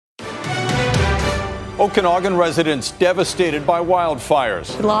Okanagan residents devastated by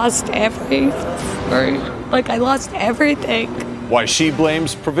wildfires. I lost everything. I lost everything. Why she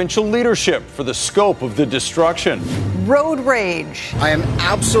blames provincial leadership for the scope of the destruction. Road rage. I am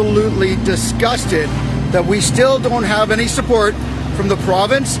absolutely disgusted that we still don't have any support from the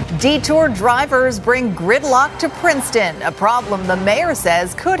province. Detour drivers bring gridlock to Princeton, a problem the mayor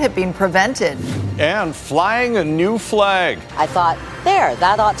says could have been prevented. And flying a new flag. I thought,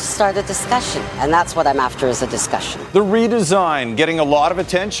 that ought to start a discussion, and that's what I'm after, is a discussion. The redesign getting a lot of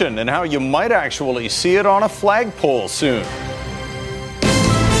attention, and how you might actually see it on a flagpole soon.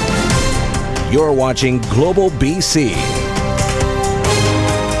 You're watching Global BC.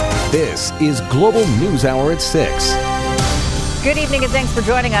 This is Global News Hour at 6. Good evening and thanks for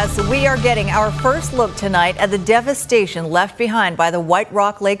joining us. We are getting our first look tonight at the devastation left behind by the White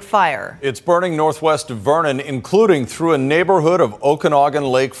Rock Lake fire. It's burning northwest of Vernon, including through a neighborhood of Okanagan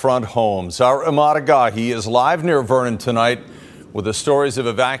lakefront homes. Our Imad Agahi is live near Vernon tonight with the stories of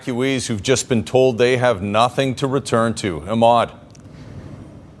evacuees who've just been told they have nothing to return to. Imad.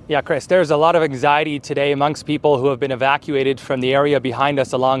 Yeah, Chris, there's a lot of anxiety today amongst people who have been evacuated from the area behind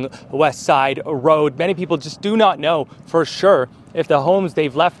us along West Side Road. Many people just do not know for sure if the homes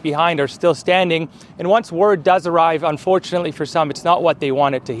they've left behind are still standing. And once word does arrive, unfortunately for some, it's not what they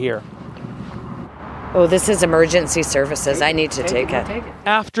wanted to hear. Oh, this is emergency services. I need to take it.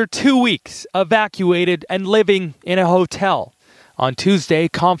 After 2 weeks evacuated and living in a hotel, on Tuesday,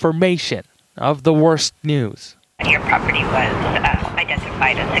 confirmation of the worst news. Your property was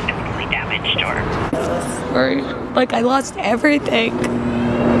identified as significantly damaged I lost everything.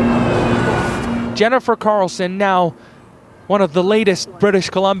 Jennifer Carlson, now one of the latest British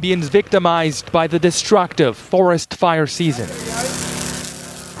Columbians victimized by the destructive forest fire season.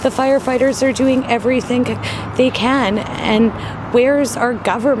 The firefighters are doing everything they can. And where's our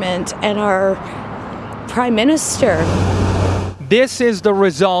government and our prime minister? This is the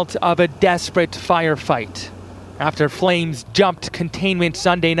result of a desperate firefight. After flames jumped containment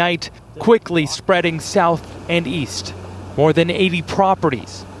Sunday night, quickly spreading south and east. More than 80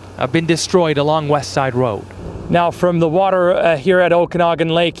 properties have been destroyed along West Side Road. Now, from the water here at Okanagan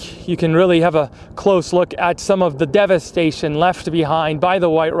Lake, you can really have a close look at some of the devastation left behind by the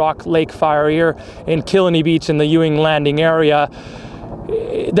White Rock Lake fire here in Killany Beach in the Ewing Landing area.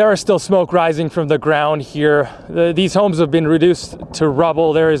 There is still smoke rising from the ground here. These homes have been reduced to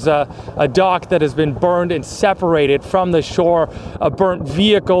rubble. There is a dock that has been burned and separated from the shore, burnt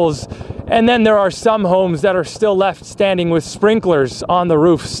vehicles. And then there are some homes that are still left standing with sprinklers on the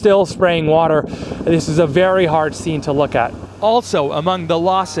roof, still spraying water. This is a very hard scene to look at. Also among the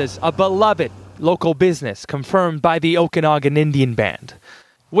losses, a beloved local business confirmed by the Okanagan Indian Band.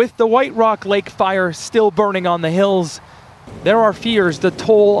 With the White Rock Lake fire still burning on the hills, there are fears the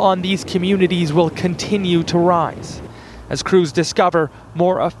toll on these communities will continue to rise as crews discover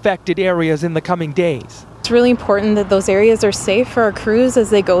more affected areas in the coming days. It's really important that those areas are safe for our crews as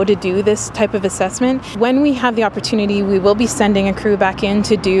they go to do this type of assessment. When we have the opportunity, we will be sending a crew back in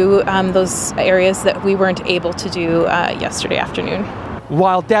to do those areas that we weren't able to do yesterday afternoon.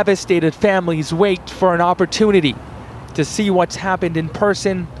 While devastated families wait for an opportunity to see what's happened in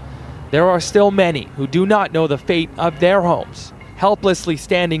person, there are still many who do not know the fate of their homes, helplessly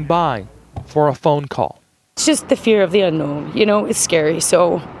standing by for a phone call. It's just the fear of the unknown. It's scary.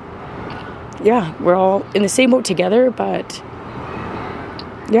 So, yeah, we're all in the same boat together, but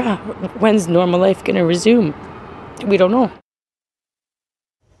yeah, when's normal life going to resume? We don't know.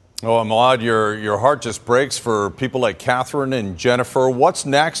 Oh, Imad, your heart just breaks for people like Catherine and Jennifer. What's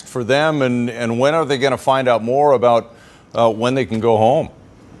next for them, and when are they going to find out more about when they can go home?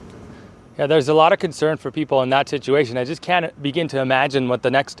 Yeah, there's a lot of concern for people in that situation. I just can't begin to imagine what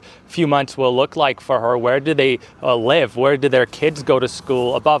the next few months will look like for her. Where do they live? Where do their kids go to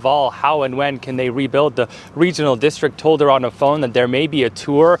school? Above all, how and when can they rebuild? The regional district told her on the phone that there may be a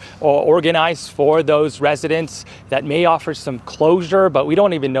tour organized for those residents that may offer some closure, but we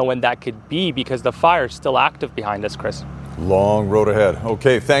don't even know when that could be because the fire is still active behind us, Chris. Long road ahead.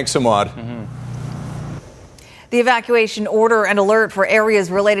 Okay, thanks, Imad. Mm-hmm. The evacuation order and alert for areas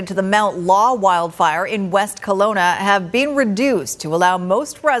related to the Mount Law wildfire in West Kelowna have been reduced to allow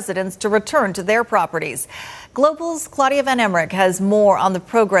most residents to return to their properties. Global's Claudia Van Emmerich has more on the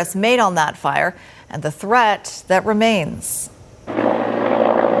progress made on that fire and the threat that remains.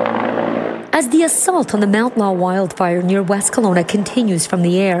 As the assault on the Mount Law wildfire near West Kelowna continues from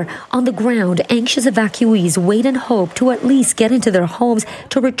the air, on the ground, anxious evacuees wait and hope to at least get into their homes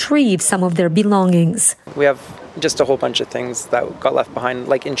to retrieve some of their belongings. We have just a whole bunch of things that got left behind,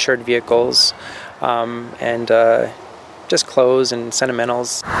 like insured vehicles and just clothes and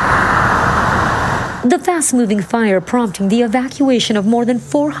sentimentals. The fast-moving fire prompting the evacuation of more than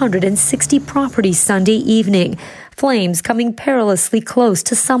 460 properties Sunday evening. Flames coming perilously close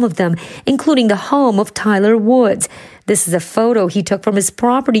to some of them, including the home of Tyler Woods. This is a photo he took from his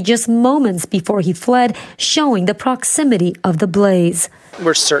property just moments before he fled, showing the proximity of the blaze.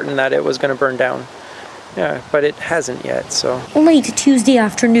 We're certain that it was going to burn down. Yeah, but it hasn't yet, so. Late Tuesday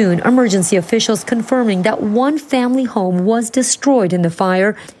afternoon, emergency officials confirming that one family home was destroyed in the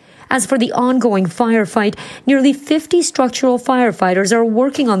fire. As for the ongoing firefight, nearly 50 structural firefighters are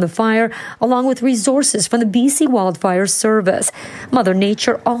working on the fire, along with resources from the BC Wildfire Service. Mother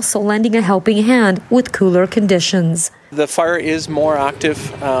Nature also lending a helping hand with cooler conditions. The fire is more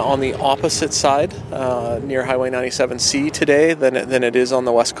active on the opposite side, near Highway 97C today, than it is on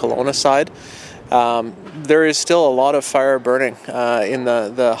the West Kelowna side. There is still a lot of fire burning in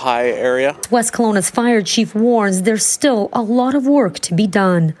the high area. West Kelowna's fire chief warns there's still a lot of work to be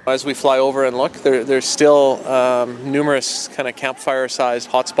done. As we fly over and look, there's still numerous kind of campfire-sized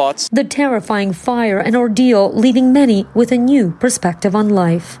hotspots. The terrifying fire and ordeal leaving many with a new perspective on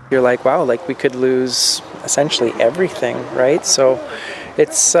life. You're like, wow, like we could lose essentially everything, right? So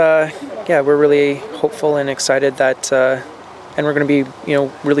it's, we're really hopeful and excited that and we're going to be,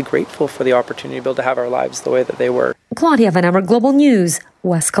 really grateful for the opportunity to be able to have our lives the way that they were. Claudia Van Emmer, Global News,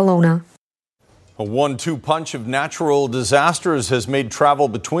 West Kelowna. A 1-2 punch of natural disasters has made travel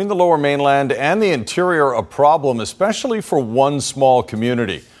between the Lower Mainland and the interior a problem, especially for one small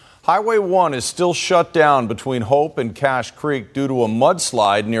community. Highway 1 is still shut down between Hope and Cache Creek due to a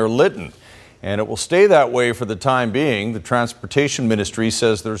mudslide near Lytton. And it will stay that way for the time being. The Transportation Ministry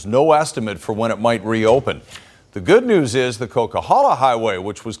says there's no estimate for when it might reopen. The good news is the Coquihalla Highway,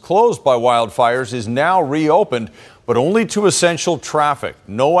 which was closed by wildfires, is now reopened, but only to essential traffic.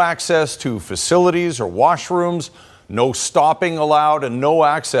 No access to facilities or washrooms, no stopping allowed, and no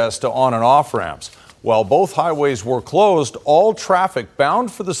access to on and off ramps. While both highways were closed, all traffic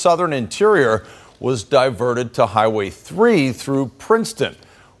bound for the southern interior was diverted to Highway 3 through Princeton,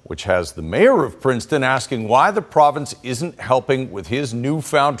 which has the mayor of Princeton asking why the province isn't helping with his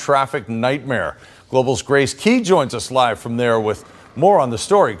newfound traffic nightmare. Global's Grace Key joins us live from there with more on the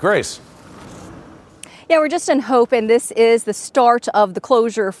story. Grace. Yeah, we're just in Hope, and this is the start of the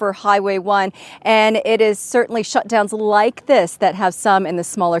closure for Highway 1. And it is certainly shutdowns like this that have some in the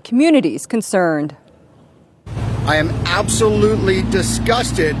smaller communities concerned. I am absolutely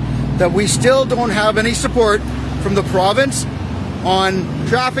disgusted that we still don't have any support from the province on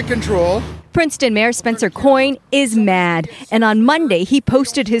traffic control. Princeton Mayor Spencer Coyne is mad, and on Monday he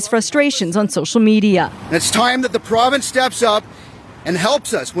posted his frustrations on social media. And it's time that the province steps up and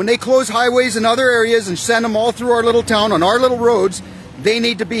helps us. When they close highways in other areas and send them all through our little town on our little roads, they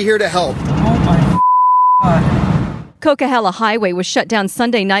need to be here to help. Oh my God. Coquihalla Highway was shut down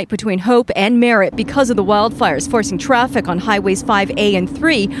Sunday night between Hope and Merritt because of the wildfires, forcing traffic on Highways 5A and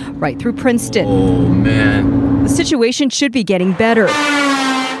 3 right through Princeton. Oh, man. The situation should be getting better.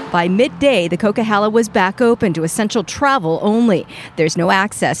 By midday, the Coquihalla was back open to essential travel only. There's no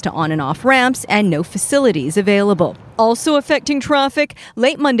access to on and off ramps and no facilities available. Also affecting traffic,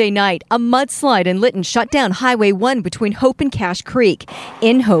 late Monday night, a mudslide in Lytton shut down Highway 1 between Hope and Cache Creek.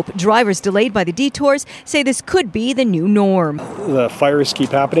 In Hope, drivers delayed by the detours say this could be the new norm. The fires keep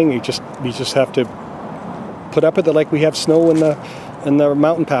happening. We just have to put up with it like we have snow in the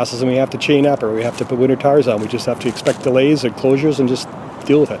mountain passes, and we have to chain up or we have to put winter tires on. We just have to expect delays and closures and just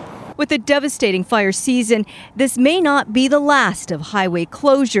deal with it. With a devastating fire season, this may not be the last of highway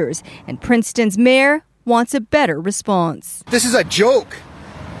closures, and Princeton's mayor wants a better response. This is a joke.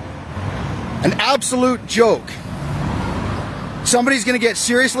 An absolute joke. Somebody's going to get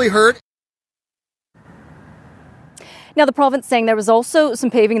seriously hurt. Now, the province saying there was also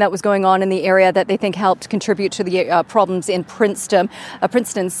some paving that was going on in the area that they think helped contribute to the problems in Princeton.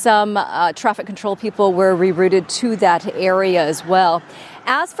 Some traffic control people were rerouted to that area as well.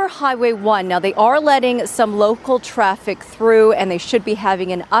 As for Highway 1, now they are letting some local traffic through, and they should be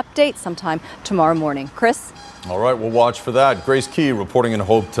having an update sometime tomorrow morning. Chris? All right, we'll watch for that. Grace Key reporting in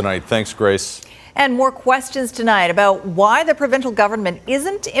Hope tonight. Thanks, Grace. And more questions tonight about why the provincial government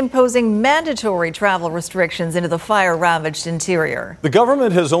isn't imposing mandatory travel restrictions into the fire-ravaged interior. The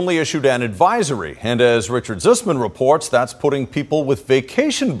government has only issued an advisory, and as Richard Zussman reports, that's putting people with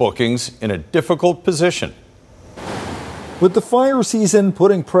vacation bookings in a difficult position. With the fire season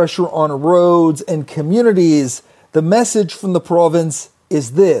putting pressure on roads and communities, the message from the province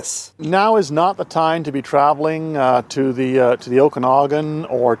is this. Now is not the time to be traveling to the Okanagan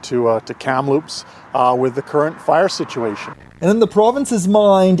or to Kamloops with the current fire situation. And in the province's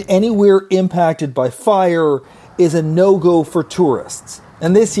mind, anywhere impacted by fire is a no-go for tourists.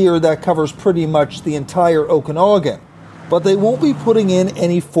 And this year that covers pretty much the entire Okanagan. But they won't be putting in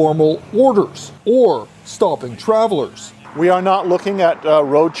any formal orders or stopping travelers. We are not looking at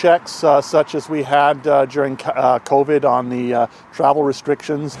road checks such as we had during COVID on the travel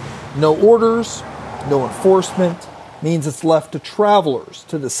restrictions. No orders, no enforcement, means it's left to travelers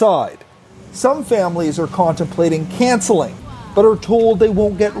to decide. Some families are contemplating canceling, but are told they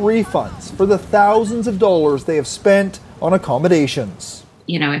won't get refunds for the thousands of dollars they have spent on accommodations.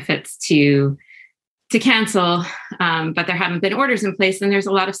 You know, if it's to cancel, but there haven't been orders in place, then there's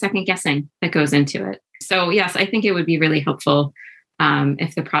a lot of second guessing that goes into it. So yes, I think it would be really helpful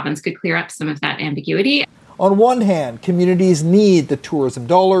if the province could clear up some of that ambiguity. On one hand, communities need the tourism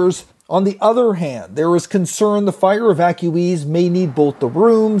dollars. On the other hand, there is concern the fire evacuees may need both the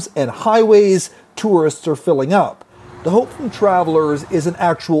rooms and highways tourists are filling up. The hope from travelers is an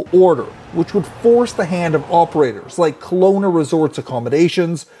actual order, which would force the hand of operators like Kelowna Resorts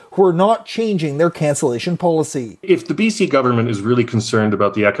Accommodations, who are not changing their cancellation policy. If the BC government is really concerned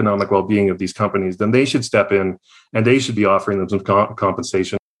about the economic well-being of these companies, then they should step in and they should be offering them some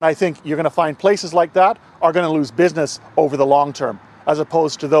compensation. I think you're going to find places like that are going to lose business over the long term, as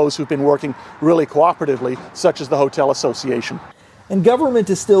opposed to those who've been working really cooperatively, such as the Hotel Association. And government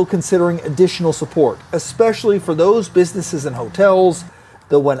is still considering additional support, especially for those businesses and hotels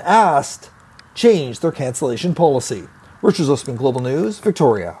that, when asked, changed their cancellation policy. Richard Zussman, Global News,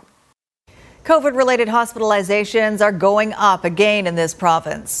 Victoria. COVID-related hospitalizations are going up again in this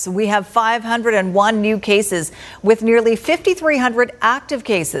province. We have 501 new cases with nearly 5,300 active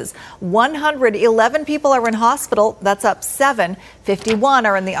cases. 111 people are in hospital. That's up 7. 51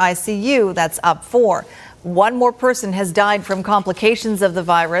 are in the ICU. That's up 4. One more person has died from complications of the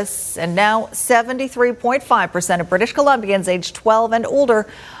virus, and now 73.5% of British Columbians aged 12 and older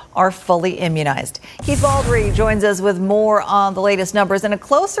are fully immunized. Keith Baldry joins us with more on the latest numbers and a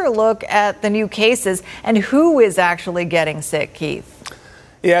closer look at the new cases and who is actually getting sick, Keith.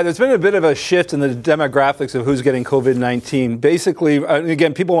 Yeah, there's been a bit of a shift in the demographics of who's getting COVID-19. Basically,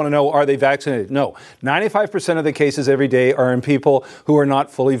 again, people want to know, are they vaccinated? No. 95% of the cases every day are in people who are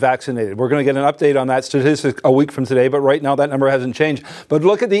not fully vaccinated. We're going to get an update on that statistic a week from today, but right now that number hasn't changed. But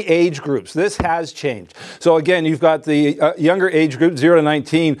look at the age groups. This has changed. So again, you've got the younger age group, 0 to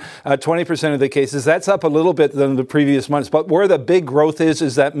 19, 20% of the cases. That's up a little bit than the previous months. But where the big growth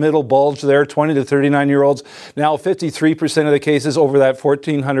is that middle bulge there, 20 to 39-year-olds. Now 53% of the cases over that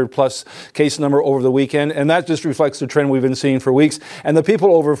 1,400 plus case number over the weekend, and that just reflects the trend we've been seeing for weeks. And the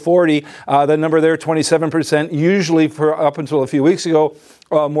people over 40, the number there, 27%, usually for up until a few weeks ago,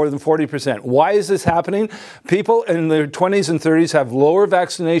 more than 40%. Why is this happening? People in their 20s and 30s have lower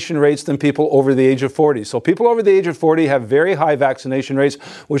vaccination rates than people over the age of 40. So people over the age of 40 have very high vaccination rates,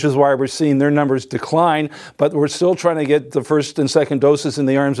 which is why we're seeing their numbers decline. But we're still trying to get the first and second doses in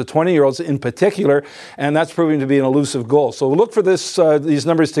the arms of 20-year-olds in particular, and that's proving to be an elusive goal. So look for these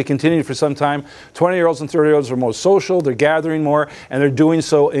numbers to continue for some time. 20-year-olds and 30-year-olds are more social, they're gathering more, and they're doing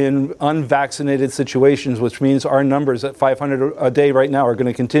so in unvaccinated situations, which means our numbers at 500 a day right now are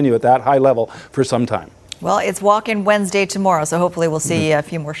going to continue at that high level for some time. Well, it's Walk-In Wednesday tomorrow, so hopefully we'll see a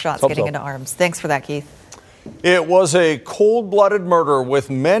few more shots getting into arms. Thanks for that, Keith. It was a cold-blooded murder with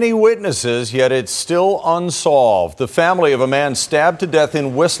many witnesses, yet it's still unsolved. The family of a man stabbed to death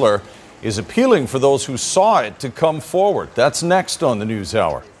in Whistler is appealing for those who saw it to come forward. That's next on the News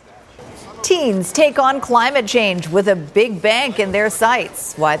Hour. Teens take on climate change with a big bank in their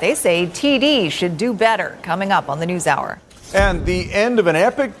sights. Why they say TD should do better. Coming up on the News Hour. And the end of an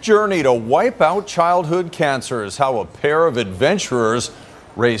epic journey to wipe out childhood cancer is how a pair of adventurers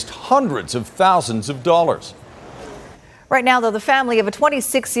raised hundreds of thousands of dollars. Right now, though, the family of a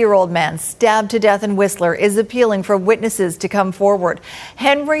 26-year-old man stabbed to death in Whistler is appealing for witnesses to come forward.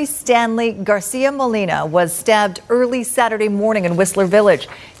 Henry Stanley Garcia Molina was stabbed early Saturday morning in Whistler Village.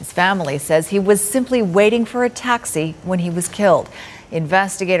 His family says he was simply waiting for a taxi when he was killed.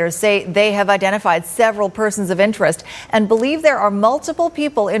 Investigators say they have identified several persons of interest and believe there are multiple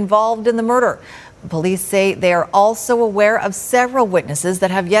people involved in the murder. Police say they are also aware of several witnesses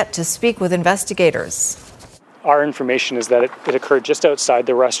that have yet to speak with investigators. Our information is that it occurred just outside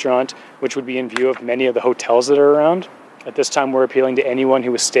the restaurant, which would be in view of many of the hotels that are around. At this time, we're appealing to anyone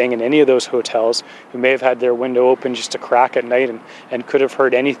who was staying in any of those hotels who may have had their window open just a crack at night and could have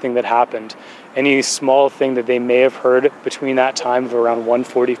heard anything that happened. Any small thing that they may have heard between that time of around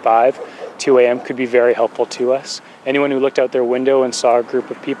 1:45, 2 a.m. could be very helpful to us. Anyone who looked out their window and saw a group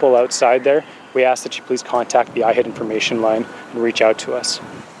of people outside there, we ask that you please contact the IHIT information line and reach out to us.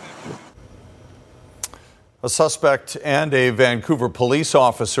 A suspect and a Vancouver police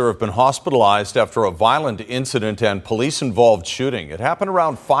officer have been hospitalized after a violent incident and police-involved shooting. It happened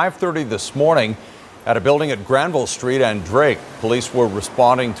around 5:30 this morning at a building at Granville Street and Drake. Police were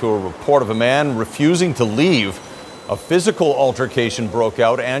responding to a report of a man refusing to leave. A physical altercation broke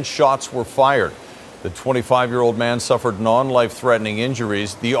out and shots were fired. The 25-year-old man suffered non-life-threatening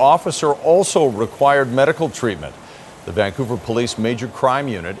injuries. The officer also required medical treatment. The Vancouver Police Major Crime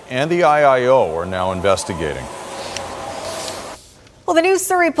Unit and the IIO are now investigating. Well, the new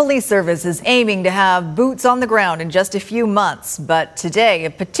Surrey Police Service is aiming to have boots on the ground in just a few months. But today, a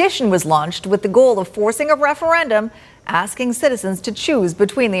petition was launched with the goal of forcing a referendum asking citizens to choose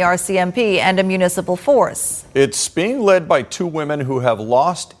between the RCMP and a municipal force. It's being led by two women who have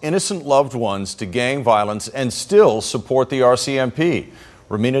lost innocent loved ones to gang violence and still support the RCMP.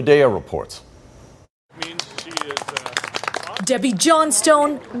 Ramina Dea reports. Debbie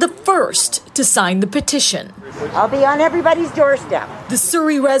Johnstone, the first to sign the petition. I'll be on everybody's doorstep. The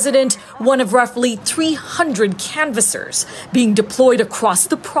Surrey resident, one of roughly 300 canvassers being deployed across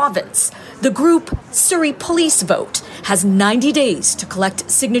the province. The group, Surrey Police Vote, has 90 days to collect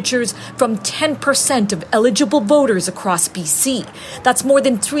signatures from 10% of eligible voters across BC. That's more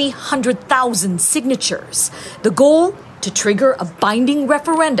than 300,000 signatures. The goal? To trigger a binding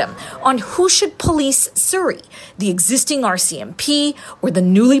referendum on who should police Surrey, the existing RCMP or the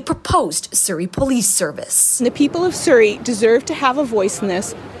newly proposed Surrey Police Service. The people of Surrey deserve to have a voice in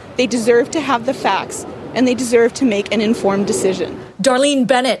this. They deserve to have the facts, and they deserve to make an informed decision. Darlene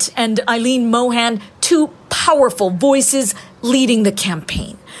Bennett and Eileen Mohan, two powerful voices leading the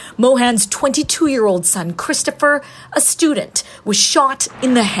campaign. Mohan's 22-year-old son, Christopher, a student, was shot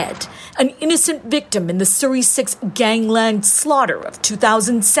in the head. An innocent victim in the Surrey 6 gangland slaughter of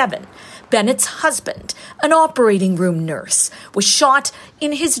 2007. Bennett's husband, an operating room nurse, was shot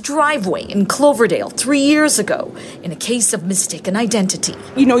in his driveway in Cloverdale 3 years ago in a case of mistaken identity.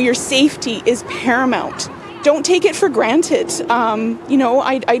 You know, your safety is paramount. Don't take it for granted.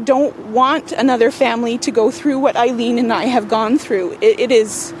 I don't want another family to go through what Eileen and I have gone through. It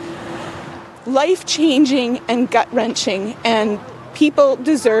is life-changing and gut-wrenching, and people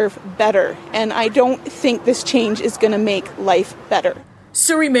deserve better. And I don't think this change is going to make life better.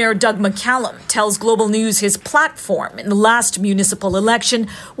 Surrey Mayor Doug McCallum tells Global News his platform in the last municipal election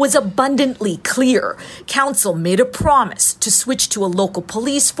was abundantly clear. Council made a promise to switch to a local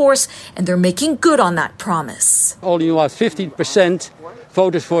police force, and they're making good on that promise. Only was 15%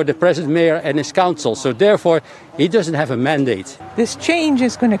 voted for the present mayor and his council, so therefore he doesn't have a mandate. This change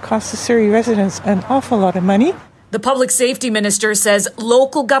is going to cost the Surrey residents an awful lot of money. The public safety minister says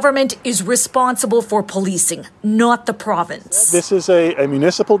local government is responsible for policing, not the province. This is a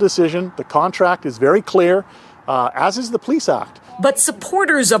municipal decision. The contract is very clear, as is the Police Act. But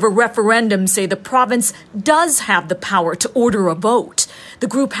supporters of a referendum say the province does have the power to order a vote. The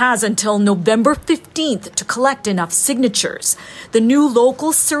group has until November 15th to collect enough signatures. The new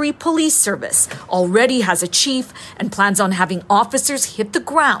local Surrey Police Service already has a chief and plans on having officers hit the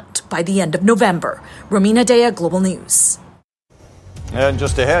ground by the end of November. Ramina Dea, Global News. And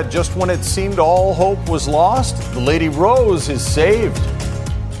just ahead, just when it seemed all hope was lost, the Lady Rose is saved.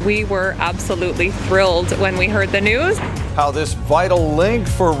 We were absolutely thrilled when we heard the news. How this vital link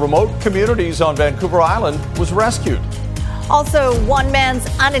for remote communities on Vancouver Island was rescued. Also, one man's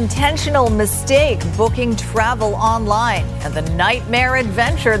unintentional mistake booking travel online and the nightmare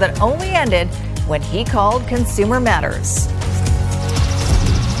adventure that only ended when he called Consumer Matters.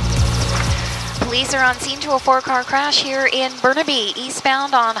 Police are on scene to a four-car crash here in Burnaby,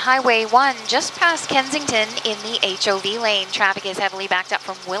 eastbound on Highway 1, just past Kensington in the HOV lane. Traffic is heavily backed up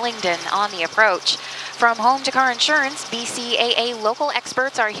from Willingdon on the approach. From home to car insurance, BCAA local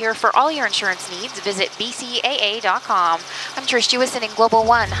experts are here for all your insurance needs. Visit bcaa.com. I'm Trish Jewison in Global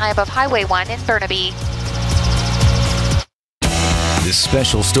One, high above Highway 1 in Burnaby. The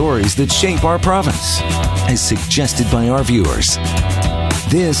special stories that shape our province, as suggested by our viewers.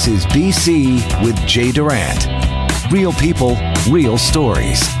 This is BC with Jay Durant. Real people, real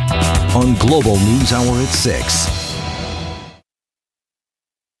stories. On Global News Hour at 6.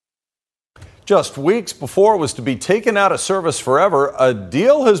 Just weeks before it was to be taken out of service forever, a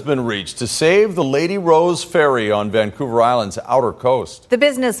deal has been reached to save the Lady Rose Ferry on Vancouver Island's outer coast. The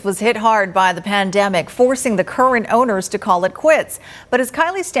business was hit hard by the pandemic, forcing the current owners to call it quits. But as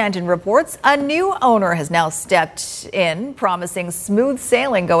Kylie Stanton reports, a new owner has now stepped in, promising smooth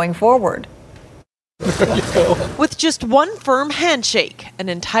sailing going forward. With just one firm handshake, an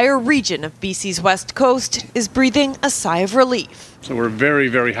entire region of BC's west coast is breathing a sigh of relief. So we're very,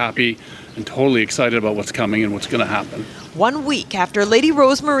 very happy and totally excited about what's coming and what's going to happen. 1 week after Lady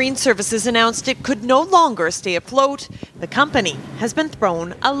Rose Marine Services announced it could no longer stay afloat, the company has been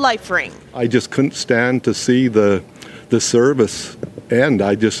thrown a life ring. I just couldn't stand to see the service end.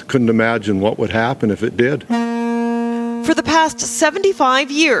 I just couldn't imagine what would happen if it did. For the past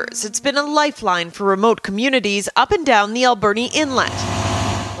 75 years, it's been a lifeline for remote communities up and down the Alberni Inlet,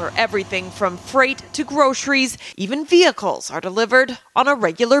 where everything from freight to groceries, even vehicles, are delivered on a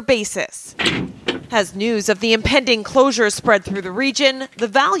regular basis. As news of the impending closure spread through the region, the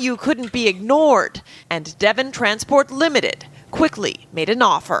value couldn't be ignored, and Devon Transport Limited quickly made an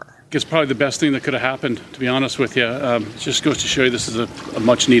offer. It's probably the best thing that could have happened, to be honest with you. It just goes to show you this is a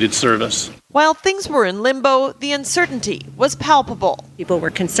much-needed service. While things were in limbo, the uncertainty was palpable. People were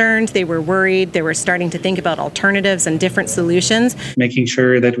concerned, they were worried, they were starting to think about alternatives and different solutions. Making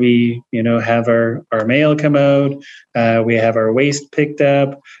sure that we, have our mail come out, we have our waste picked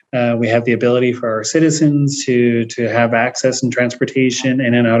up, we have the ability for our citizens to have access and transportation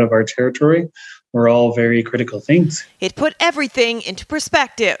in and out of our territory. Were all very critical things. It put everything into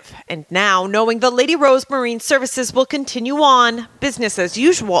perspective. And now, knowing the Lady Rose Marine Services will continue on, business as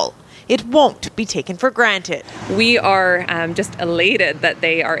usual, it won't be taken for granted. We are just elated that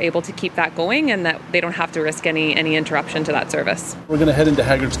they are able to keep that going and that they don't have to risk any interruption to that service. We're going to head into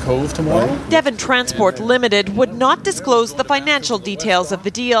Haggards Cove tomorrow. Devon Transport Limited would not disclose the financial details of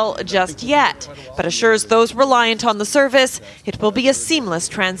the deal just yet, but assures those reliant on the service it will be a seamless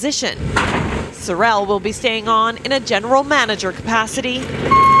transition. Sorel will be staying on in a general manager capacity,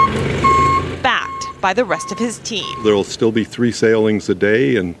 backed by the rest of his team. There will still be 3 sailings a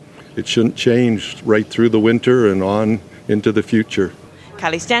day, and it shouldn't change right through the winter and on into the future.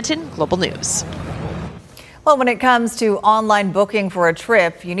 Kylie Stanton, Global News. Well, when it comes to online booking for a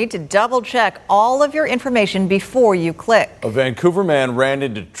trip, you need to double check all of your information before you click. A Vancouver man ran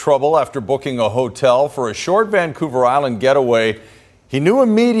into trouble after booking a hotel for a short Vancouver Island getaway. He knew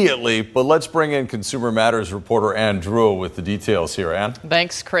immediately, but let's bring in Consumer Matters reporter Ann Drew with the details here. Ann?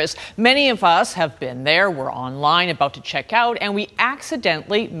 Thanks, Chris. Many of us have been there. We're online about to check out, and we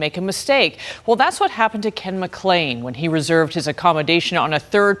accidentally make a mistake. Well, that's what happened to Ken McLean when he reserved his accommodation on a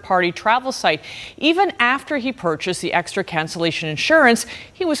third-party travel site. Even after he purchased the extra cancellation insurance,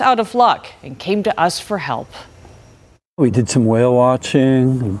 he was out of luck and came to us for help. We did some whale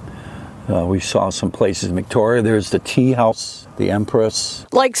watching. We saw some places in Victoria. There's the tea house, the Empress.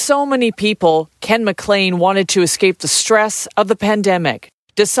 Like so many people, Ken McLean wanted to escape the stress of the pandemic,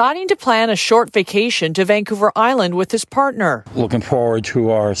 deciding to plan a short vacation to Vancouver Island with his partner. Looking forward to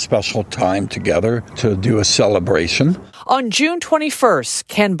our special time together to do a celebration. On June 21st,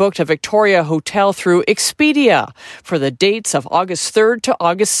 Ken booked a Victoria hotel through Expedia for the dates of August 3rd to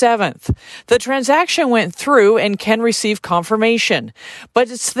August 7th. The transaction went through and Ken received confirmation.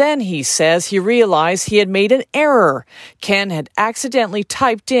 But it's then, he says, he realized he had made an error. Ken had accidentally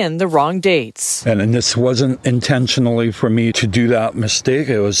typed in the wrong dates. And this wasn't intentionally for me to do that mistake.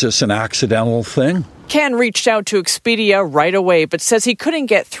 It was just an accidental thing. Ken reached out to Expedia right away, but says he couldn't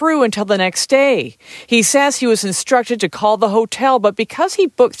get through until the next day. He says he was instructed to call the hotel, but because he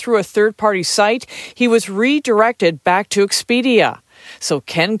booked through a third-party site, he was redirected back to Expedia. So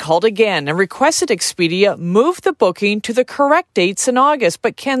Ken called again and requested Expedia move the booking to the correct dates in August,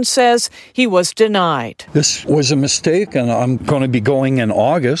 but Ken says he was denied. This was a mistake, and I'm going to be going in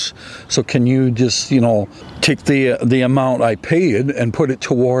August, so can you just, take the amount I paid and put it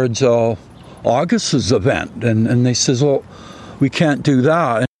towards August's event? And they says, well, we can't do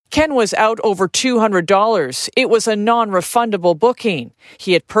that. Ken was out over $200. It was a non-refundable booking.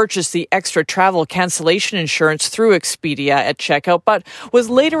 He had purchased the extra travel cancellation insurance through Expedia at checkout, but was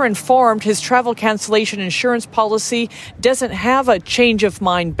later informed his travel cancellation insurance policy doesn't have a change of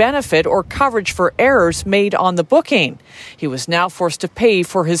mind benefit or coverage for errors made on the booking. He was now forced to pay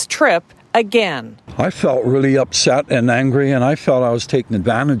for his trip again. I felt really upset and angry, and I felt I was taken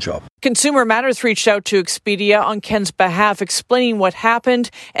advantage of. Consumer Matters reached out to Expedia on Ken's behalf, explaining what happened,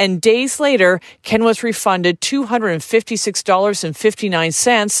 and days later, Ken was refunded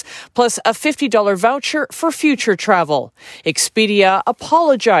 $256.59 plus a $50 voucher for future travel. Expedia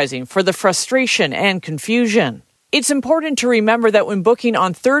apologizing for the frustration and confusion. It's important to remember that when booking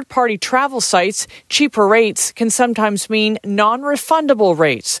on third-party travel sites, cheaper rates can sometimes mean non-refundable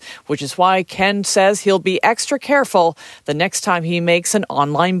rates, which is why Ken says he'll be extra careful the next time he makes an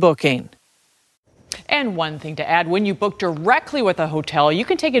online booking. And one thing to add, when you book directly with a hotel, you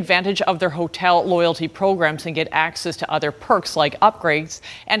can take advantage of their hotel loyalty programs and get access to other perks like upgrades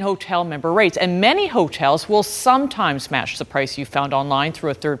and hotel member rates. And many hotels will sometimes match the price you found online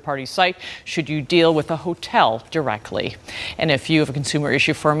through a third-party site should you deal with a hotel directly. And if you have a consumer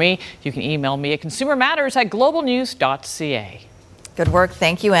issue for me, you can email me at consumermatters@globalnews.ca. Good work.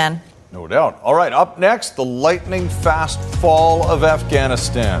 Thank you, Ann. No doubt. All right, up next, the lightning-fast fall of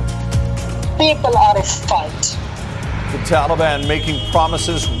Afghanistan. People are a fight. The Taliban making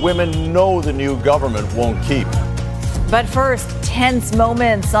promises women know the new government won't keep. But first, tense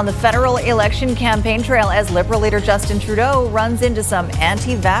moments on the federal election campaign trail as Liberal leader Justin Trudeau runs into some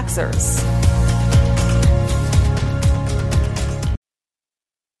anti-vaxxers.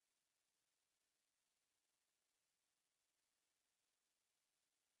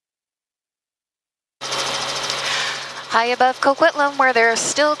 High above Coquitlam, where they're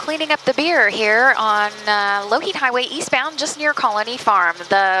still cleaning up the beer here on Lougheed Highway eastbound, just near Colony Farm.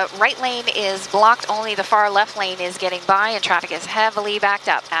 The right lane is blocked, only the far left lane is getting by, and traffic is heavily backed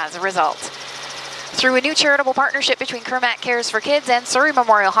up as a result. Through a new charitable partnership between Kermac Cares for Kids and Surrey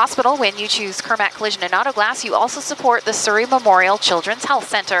Memorial Hospital, when you choose Kermac Collision and Auto Glass, you also support the Surrey Memorial Children's Health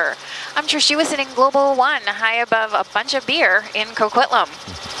Center. I'm Trish Jewison in Global One, high above a bunch of beer in Coquitlam.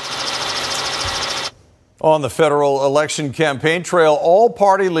 On the federal election campaign trail, all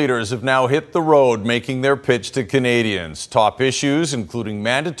party leaders have now hit the road, making their pitch to Canadians. Top issues including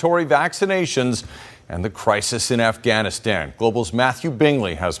mandatory vaccinations and the crisis in Afghanistan. Global's Matthew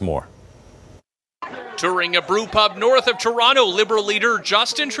Bingley has more. Touring a brew pub north of Toronto, Liberal leader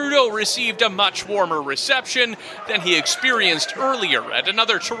Justin Trudeau received a much warmer reception than he experienced earlier at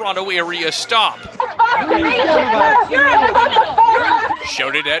another Toronto area stop.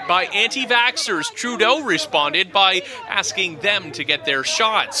 Shouted at by anti-vaxxers, Trudeau responded by asking them to get their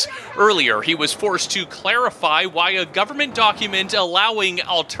shots. Earlier, he was forced to clarify why a government document allowing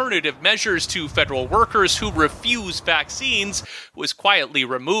alternative measures to federal workers who refuse vaccines was quietly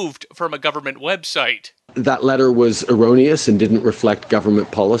removed from a government website. That letter was erroneous and didn't reflect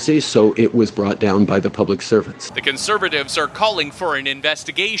government policy, so it was brought down by the public servants. The Conservatives are calling for an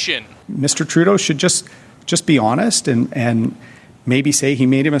investigation. Mr. Trudeau should just be honest and maybe say he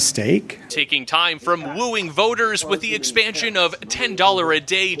made a mistake. Taking time from wooing voters with the expansion of $10 a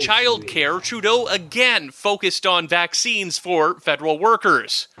day childcare, Trudeau again focused on vaccines for federal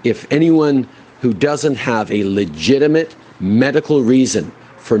workers. If anyone who doesn't have a legitimate medical reason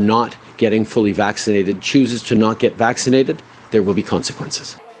for not getting fully vaccinated chooses to not get vaccinated, there will be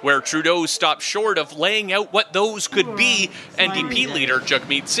consequences. Where Trudeau stopped short of laying out what those could be, NDP leader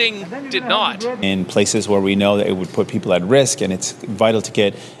Jagmeet Singh did not. In places where we know that it would put people at risk and it's vital to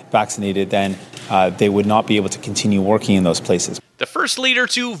get vaccinated, then they would not be able to continue working in those places. The first leader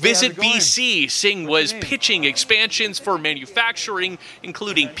to visit BC, Singh was pitching expansions for manufacturing,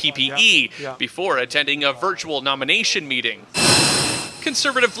 including PPE, before attending a virtual nomination meeting.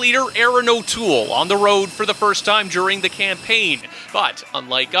 Conservative leader Erin O'Toole on the road for the first time during the campaign. But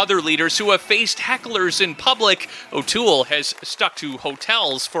unlike other leaders who have faced hecklers in public, O'Toole has stuck to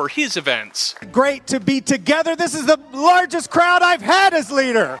hotels for his events. Great to be together. This is the largest crowd I've had as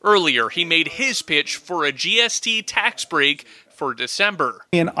leader. Earlier, he made his pitch for a GST tax break for December.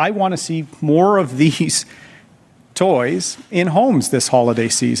 And I want to see more of these toys in homes this holiday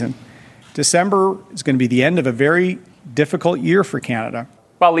season. December is going to be the end of a very difficult year for Canada.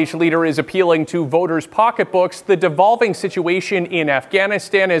 While each leader is appealing to voters' pocketbooks, the devolving situation in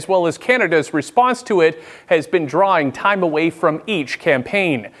Afghanistan, as well as Canada's response to it, has been drawing time away from each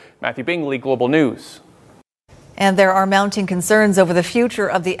campaign. Matthew Bingley, Global News. And there are mounting concerns over the future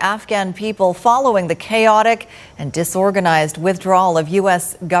of the Afghan people following the chaotic and disorganized withdrawal of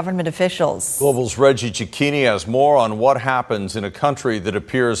U.S. government officials. Global's Reggie Cicchini has more on what happens in a country that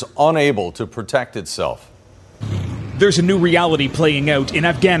appears unable to protect itself. There's a new reality playing out in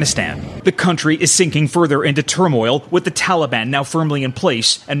Afghanistan. The country is sinking further into turmoil, with the Taliban now firmly in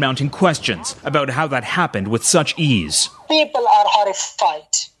place and mounting questions about how that happened with such ease. People are horrified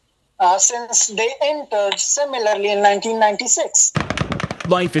since they entered similarly in 1996.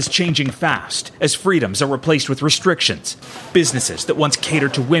 Life is changing fast as freedoms are replaced with restrictions. Businesses that once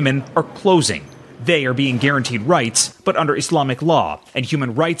catered to women are closing. They are being guaranteed rights, but under Islamic law, and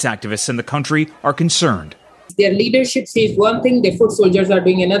human rights activists in the country are concerned. Their leadership says one thing, the foot soldiers are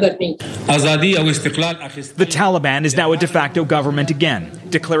doing another thing. The Taliban is now a de facto government again,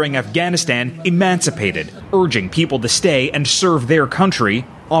 declaring Afghanistan emancipated, urging people to stay and serve their country,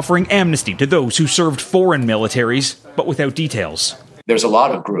 offering amnesty to those who served foreign militaries, but without details. There's a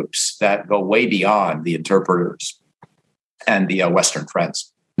lot of groups that go way beyond the interpreters and the Western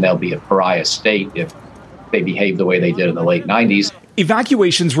friends. They'll be a pariah state if they behave the way they did in the late 90s.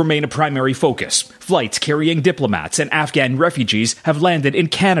 Evacuations remain a primary focus. Flights carrying diplomats and Afghan refugees have landed in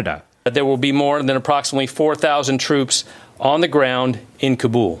Canada. There will be more than approximately 4,000 troops on the ground in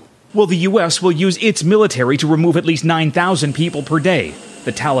Kabul. Well, the U.S. will use its military to remove at least 9,000 people per day.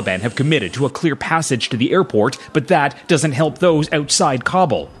 The Taliban have committed to a clear passage to the airport, but that doesn't help those outside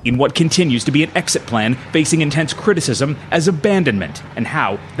Kabul in what continues to be an exit plan facing intense criticism as abandonment and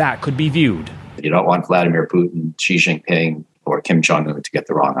how that could be viewed. You don't want Vladimir Putin, Xi Jinping, or Kim Jong-un to get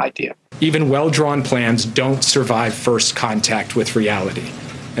the wrong idea. Even well-drawn plans don't survive first contact with reality,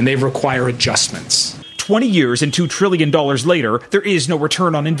 and they require adjustments. 20 years and $2 trillion later, there is no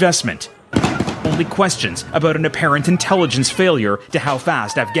return on investment. Only questions about an apparent intelligence failure to how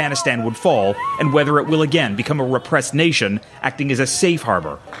fast Afghanistan would fall and whether it will again become a repressed nation acting as a safe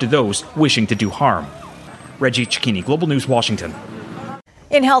harbor to those wishing to do harm. Reggie Cicchini, Global News, Washington.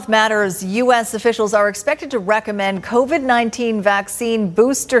 In Health Matters, U.S. officials are expected to recommend COVID-19 vaccine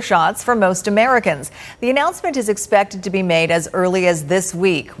booster shots for most Americans. The announcement is expected to be made as early as this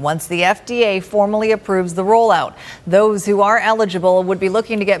week, once the FDA formally approves the rollout. Those who are eligible would be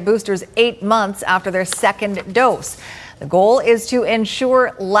looking to get boosters 8 months after their second dose. The goal is to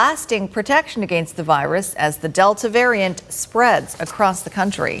ensure lasting protection against the virus as the Delta variant spreads across the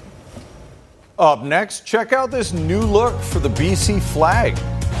country. Up next, check out this new look for the BC flag.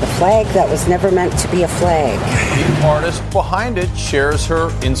 The flag that was never meant to be a flag. The artist behind it shares her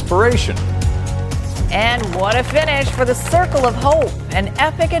inspiration. And what a finish for the Circle of Hope. An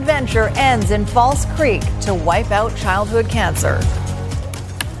epic adventure ends in False Creek to wipe out childhood cancer.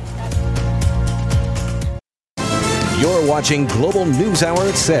 You're watching Global News Hour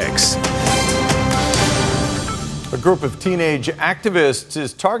at 6. A group of teenage activists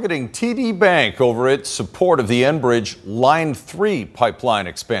is targeting TD Bank over its support of the Enbridge Line 3 pipeline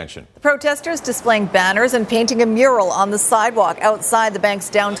expansion. Protesters displaying banners and painting a mural on the sidewalk outside the bank's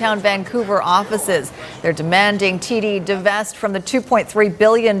downtown Vancouver offices. They're demanding TD divest from the $2.3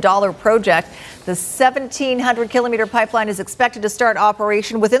 billion project. The 1,700-kilometer pipeline is expected to start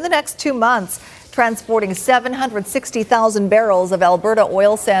operation within the next 2 months, transporting 760,000 barrels of Alberta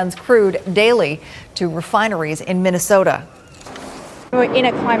oil sands crude daily to refineries in Minnesota. We're in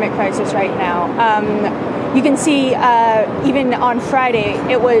a climate crisis right now. You can see even on Friday,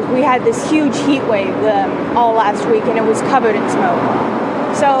 we had this huge heat wave all last week, and it was covered in smoke.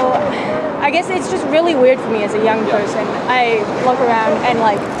 So I guess it's just really weird for me as a young person. I look around and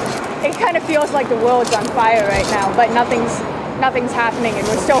it kind of feels like the world's on fire right now, but nothing's happening, and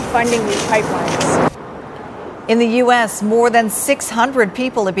we're still funding these pipelines. In the U.S., more than 600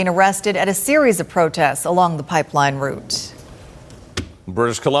 people have been arrested at a series of protests along the pipeline route.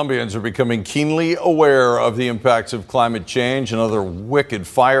 British Columbians are becoming keenly aware of the impacts of climate change, another wicked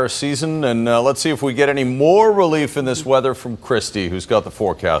fire season. And let's see if we get any more relief in this weather from Christy, who's got the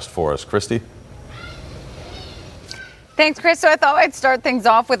forecast for us. Christy? Thanks, Chris. So I thought I'd start things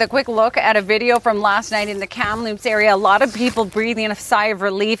off with a quick look at a video from last night in the Kamloops area. A lot of people breathing a sigh of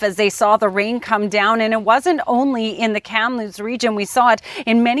relief as they saw the rain come down. And it wasn't only in the Kamloops region. We saw it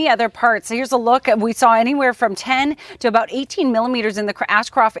in many other parts. So here's a look. We saw anywhere from 10 to about 18 millimeters in the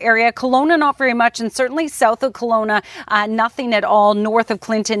Ashcroft area. Kelowna, not very much. And certainly south of Kelowna, nothing at all. North of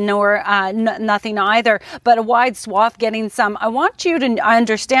Clinton, nor nothing either. But a wide swath getting some. I want you to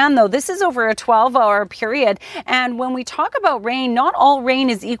understand, though, this is over a 12-hour period. And when we talk about rain, not all rain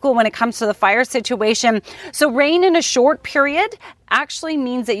is equal when it comes to the fire situation. So rain in a short period actually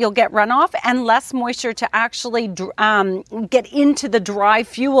means that you'll get runoff and less moisture to actually get into the dry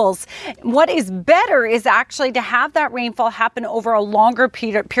fuels. What is better is actually to have that rainfall happen over a longer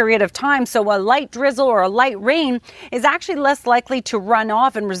period of time. So a light drizzle or a light rain is actually less likely to run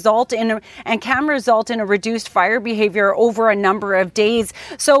off and can result in a reduced fire behavior over a number of days.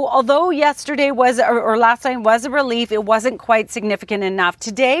 So although yesterday or last night was a relief, it wasn't quite significant enough.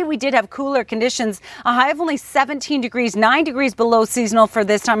 Today we did have cooler conditions, a high of only 17 degrees, 9 degrees below seasonal for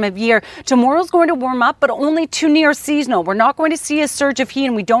this time of year. Tomorrow's going to warm up, but only to near seasonal. We're not going to see a surge of heat,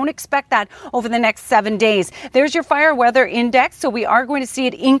 and we don't expect that over the next 7 days. There's your fire weather index. So we are going to see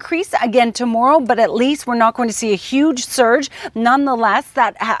it increase again tomorrow, but at least we're not going to see a huge surge. Nonetheless,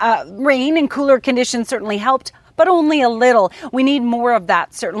 that rain and cooler conditions certainly helped, but only a little. We need more of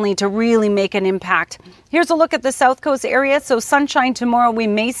that, certainly, to really make an impact. Here's a look at the South Coast area. So sunshine tomorrow. We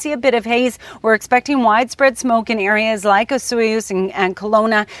may see a bit of haze. We're expecting widespread smoke in areas like Osoyoos and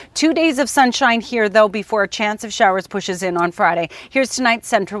Kelowna. 2 days of sunshine here, though, before a chance of showers pushes in on Friday. Here's tonight's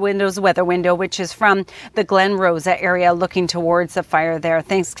Central Windows weather window, which is from the Glen Rosa area, looking towards the fire there.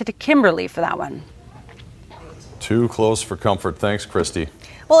 Thanks to Kimberly for that one. Too close for comfort. Thanks, Christy.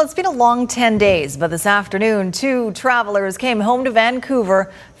 Well, it's been a long 10 days, but this afternoon, 2 travelers came home to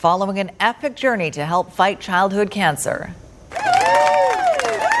Vancouver following an epic journey to help fight childhood cancer.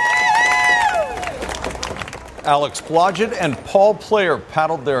 Alex Blodgett and Paul Player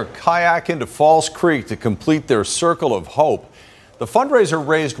paddled their kayak into Falls Creek to complete their Circle of Hope. The fundraiser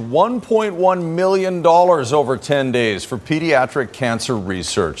raised $1.1 million over 10 days for pediatric cancer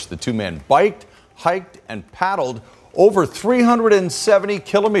research. The 2 men biked, hiked, and paddled over 370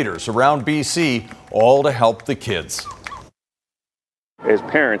 kilometers around BC, all to help the kids. As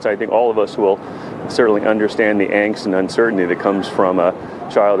parents, I think all of us will certainly understand the angst and uncertainty that comes from a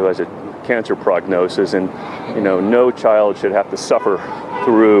child who has a cancer prognosis, and no child should have to suffer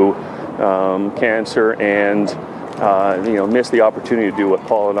through cancer and miss the opportunity to do what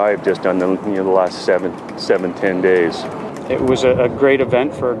Paul and I have just done the last 10 days. It was a great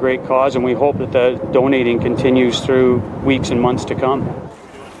event for a great cause, and we hope that the donating continues through weeks and months to come.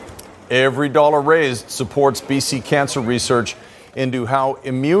 Every dollar raised supports BC Cancer research into how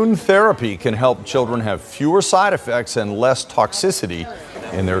immune therapy can help children have fewer side effects and less toxicity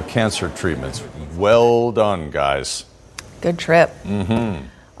in their cancer treatments. Well done, guys. Good trip. Mm-hmm.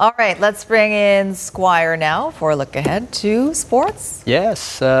 All right, let's bring in Squire now for a look ahead to sports.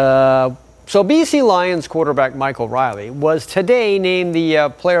 Yes. So BC Lions quarterback Michael Riley was today named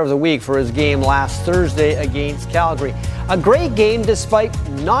the Player of the Week for his game last Thursday against Calgary. A great game despite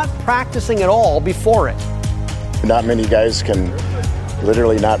not practicing at all before it. Not many guys can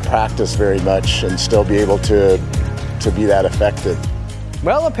literally not practice very much and still be able to be that effective.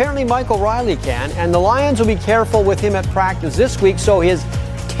 Well, apparently Michael Riley can, and the Lions will be careful with him at practice this week, so his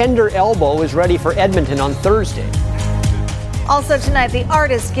tender elbow is ready for Edmonton on Thursday. Also tonight, the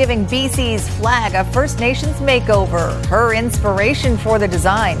artist giving BC's flag a First Nations makeover. Her inspiration for the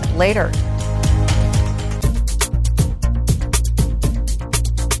design later.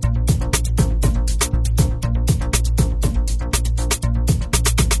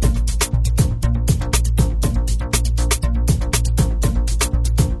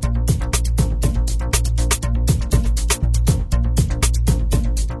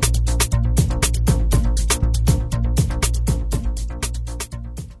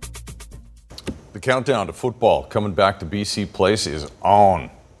 Countdown to football coming back to BC Place is on.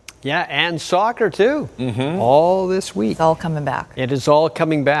 Yeah, and soccer too. Mm-hmm. All this week. It's all coming back. It is all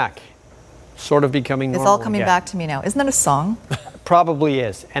coming back. Sort of becoming normal. It's all coming back to me now. Isn't that a song? Probably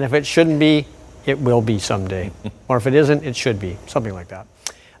is. And if it shouldn't be, it will be someday. Or if it isn't, it should be. Something like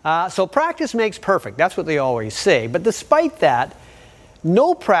that. So practice makes perfect. That's what they always say. But despite that,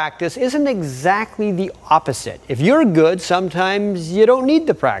 no practice isn't exactly the opposite. If you're good, sometimes you don't need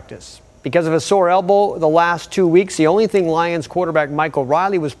to practice. Because of a sore elbow the last 2 weeks, the only thing Lions quarterback Michael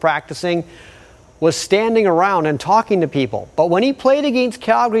Riley was practicing was standing around and talking to people. But when he played against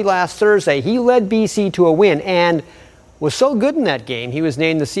Calgary last Thursday, he led BC to a win and was so good in that game, he was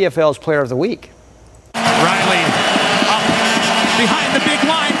named the CFL's Player of the Week. Riley up behind the big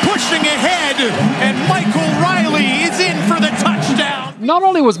line, pushing ahead, and Michael Riley is in for the touchdown. Not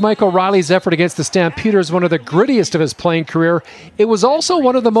only was Michael Riley's effort against the Stampeders one of the grittiest of his playing career, it was also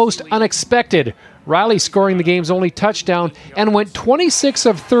one of the most unexpected. Riley scoring the game's only touchdown and went 26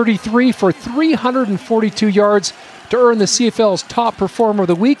 of 33 for 342 yards to earn the CFL's Top Performer of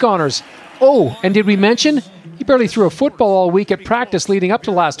the Week honors. Oh, and did we mention he barely threw a football all week at practice leading up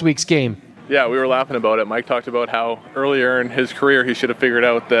to last week's game? Yeah, we were laughing about it. Mike talked about how earlier in his career he should have figured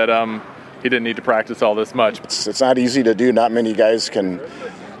out that he didn't need to practice all this much. It's not easy to do. Not many guys can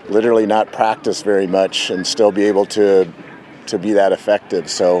literally not practice very much and still be able to be that effective.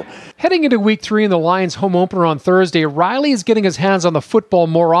 So heading into week 3 in the Lions home opener on Thursday, Riley is getting his hands on the football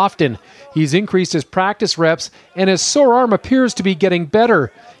more often. He's increased his practice reps and his sore arm appears to be getting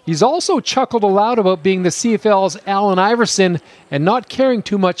better. He's also chuckled aloud about being the CFL's Allen Iverson and not caring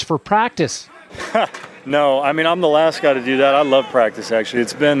too much for practice. No, I mean, I'm the last guy to do that. I love practice, actually.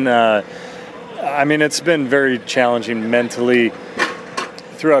 It's been very challenging mentally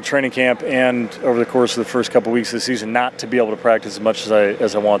throughout training camp and over the course of the first couple weeks of the season not to be able to practice as much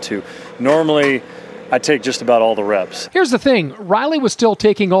as I want to. Normally, I take just about all the reps. Here's the thing. Riley was still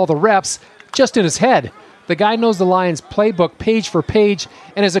taking all the reps just in his head. The guy knows the Lions playbook page for page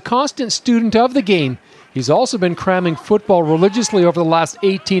and is a constant student of the game. He's also been cramming football religiously over the last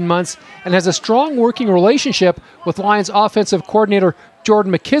 18 months and has a strong working relationship with Lions offensive coordinator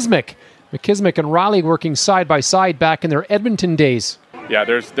Jordan McKismick. McKismick and Riley working side by side back in their Edmonton days. Yeah,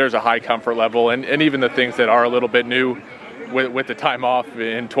 there's a high comfort level, and even the things that are a little bit new with the time off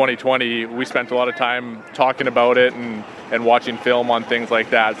in 2020, we spent a lot of time talking about it and watching film on things like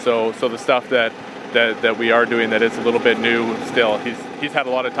that. So the stuff that that we are doing that is a little bit new still. He's had a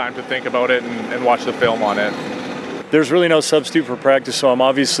lot of time to think about it and watch the film on it. There's really no substitute for practice, so I'm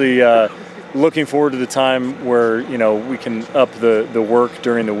obviously looking forward to the time where we can up the work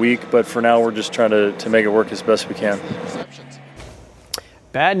during the week. But for now, we're just trying to make it work as best we can.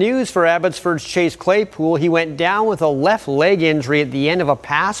 Bad news for Abbotsford's Chase Claypool. He went down with a left leg injury at the end of a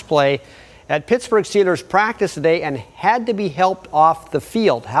pass play at Pittsburgh Steelers practice today and had to be helped off the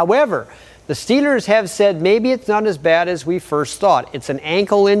field. However, the Steelers have said maybe it's not as bad as we first thought. It's an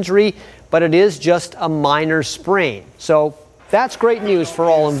ankle injury, but it is just a minor sprain. So that's great news for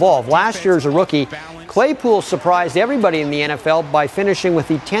all involved. Last year as a rookie, Claypool surprised everybody in the NFL by finishing with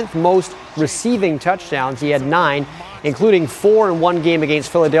the 10th most receiving touchdowns. He had 9, including 4 in one game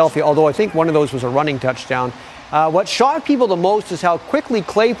against Philadelphia, although I think one of those was a running touchdown. What shocked people the most is how quickly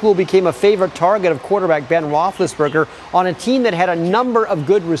Claypool became a favorite target of quarterback Ben Roethlisberger on a team that had a number of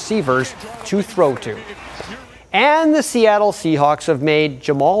good receivers to throw to. And the Seattle Seahawks have made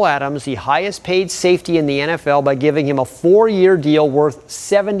Jamal Adams the highest paid safety in the NFL by giving him a 4-year deal worth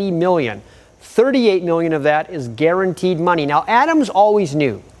 $70 million. $38 million of that is guaranteed money. Now, Adams always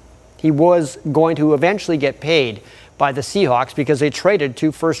knew he was going to eventually get paid by the Seahawks because they traded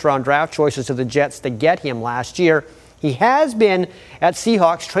 2 first-round draft choices to the Jets to get him last year. He has been at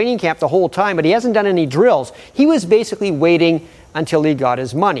Seahawks training camp the whole time, but he hasn't done any drills. He was basically waiting until he got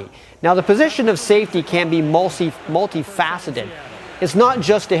his money. Now, the position of safety can be multifaceted. It's not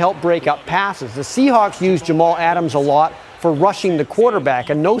just to help break up passes. The Seahawks use Jamal Adams a lot for rushing the quarterback,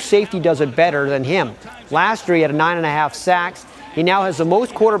 and no safety does it better than him. Last year, he had 9.5 sacks. He now has the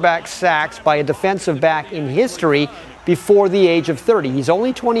most quarterback sacks by a defensive back in history before the age of 30. He's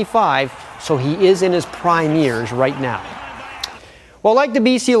only 25, so he is in his prime years right now. Well, like the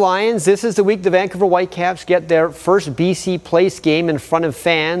BC Lions, this is the week the Vancouver Whitecaps get their first BC Place game in front of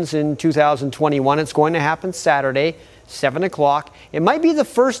fans in 2021. It's going to happen Saturday, 7 o'clock. It might be the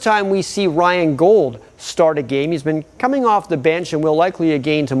first time we see Ryan Gold start a game. He's been coming off the bench and will likely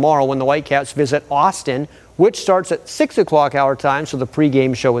again tomorrow when the Whitecaps visit Austin, which starts at 6 o'clock our time, so the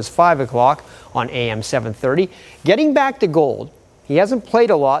pregame show is 5 o'clock on AM 730. Getting back to Gold, he hasn't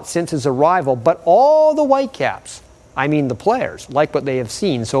played a lot since his arrival, but all the Whitecaps, I mean the players, like what they have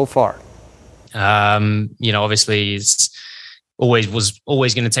seen so far. Obviously it's was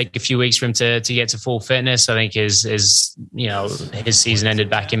always going to take a few weeks for him to get to full fitness. I think his season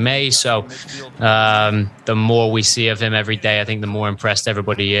ended back in May. So the more we see of him every day, I think the more impressed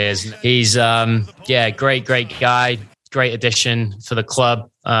everybody is. He's great guy, great addition for the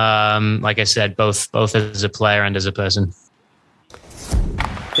club. Like I said, both as a player and as a person.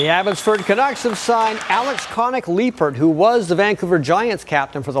 The Abbotsford Canucks have signed Alex Connick-Liepert, who was the Vancouver Giants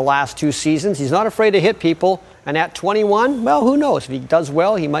captain for the last 2 seasons. He's not afraid to hit people, and at 21, well, who knows? If he does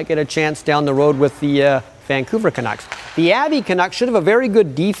well, he might get a chance down the road with the Vancouver Canucks. The Abbey Canucks should have a very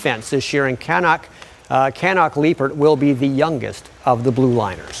good defense this year, and Connick-Liepert will be the youngest of the Blue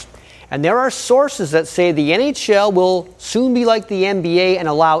Liners. And there are sources that say the NHL will soon be like the NBA and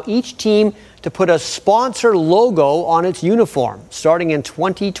allow each team to put a sponsor logo on its uniform starting in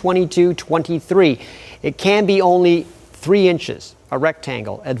 2022-23. It can be only 3 inches, a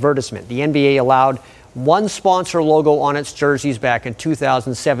rectangle advertisement. The NBA allowed 1 sponsor logo on its jerseys back in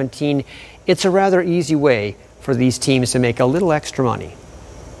 2017. It's a rather easy way for these teams to make a little extra money.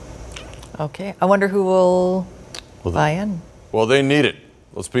 Okay, I wonder who will buy in. Well, they need it.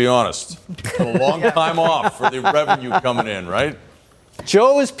 Let's be honest. It's been a long time off for the revenue coming in, right?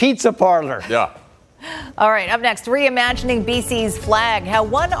 Joe's Pizza Parlor. Yeah. All right, up next, reimagining BC's flag, how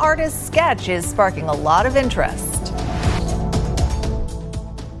one artist's sketch is sparking a lot of interest.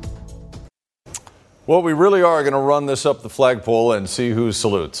 Well, we really are going to run this up the flagpole and see who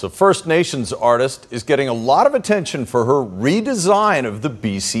salutes. A First Nations artist is getting a lot of attention for her redesign of the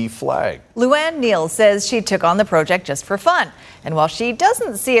BC flag. Luann Neal says she took on the project just for fun. And while she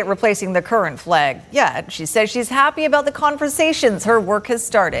doesn't see it replacing the current flag yet, she says she's happy about the conversations her work has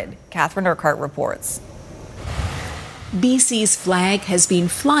started. Catherine Urquhart reports. BC's flag has been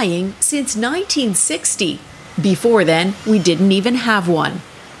flying since 1960. Before then, we didn't even have one.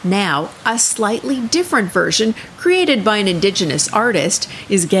 Now, a slightly different version, created by an Indigenous artist,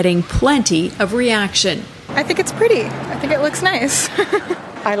 is getting plenty of reaction. I think it's pretty. I think it looks nice.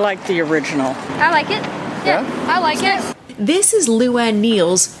 I like the original. I like it. Yeah, I like it. This is Luann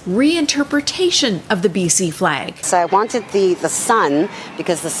Neal's reinterpretation of the BC flag. So I wanted the sun,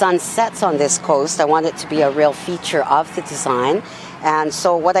 because the sun sets on this coast, I wanted it to be a real feature of the design. And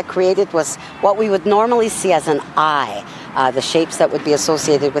so what I created was what we would normally see as an eye, the shapes that would be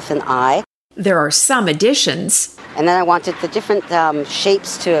associated with an eye. There are some additions. And then I wanted the different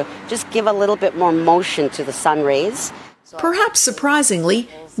shapes to just give a little bit more motion to the sun rays. Perhaps surprisingly,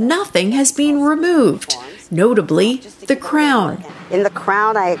 nothing has been removed, notably the crown. In the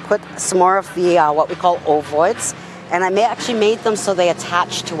crown, I put some more of the what we call ovoids, and I actually made them so they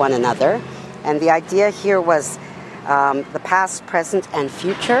attach to one another. And the idea here was the past, present, and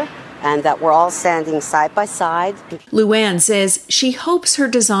future, and that we're all standing side by side. Luann says she hopes her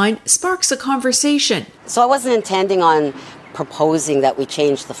design sparks a conversation. So I wasn't intending on proposing that we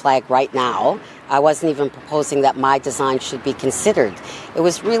change the flag right now. I wasn't even proposing that my design should be considered. It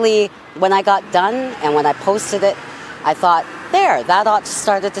was really, when I got done and when I posted it, I thought, that ought to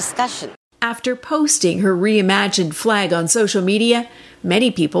start a discussion. After posting her reimagined flag on social media,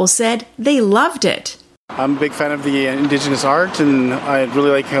 many people said they loved it. I'm a big fan of the Indigenous art, and I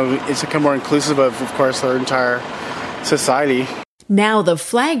really like how it's become more inclusive of course, our entire society. Now the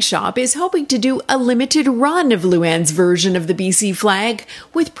flag shop is hoping to do a limited run of Luann's version of the BC flag,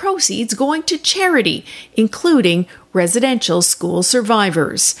 with proceeds going to charity, including residential school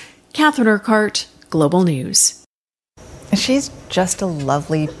survivors. Catherine Urquhart, Global News. She's just a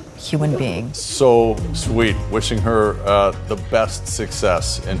lovely human being. So sweet. Wishing her the best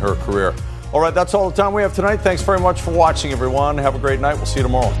success in her career. All right, that's all the time we have tonight. Thanks very much for watching, everyone. Have a great night. We'll see you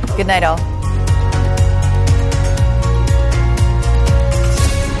tomorrow. Good night, all.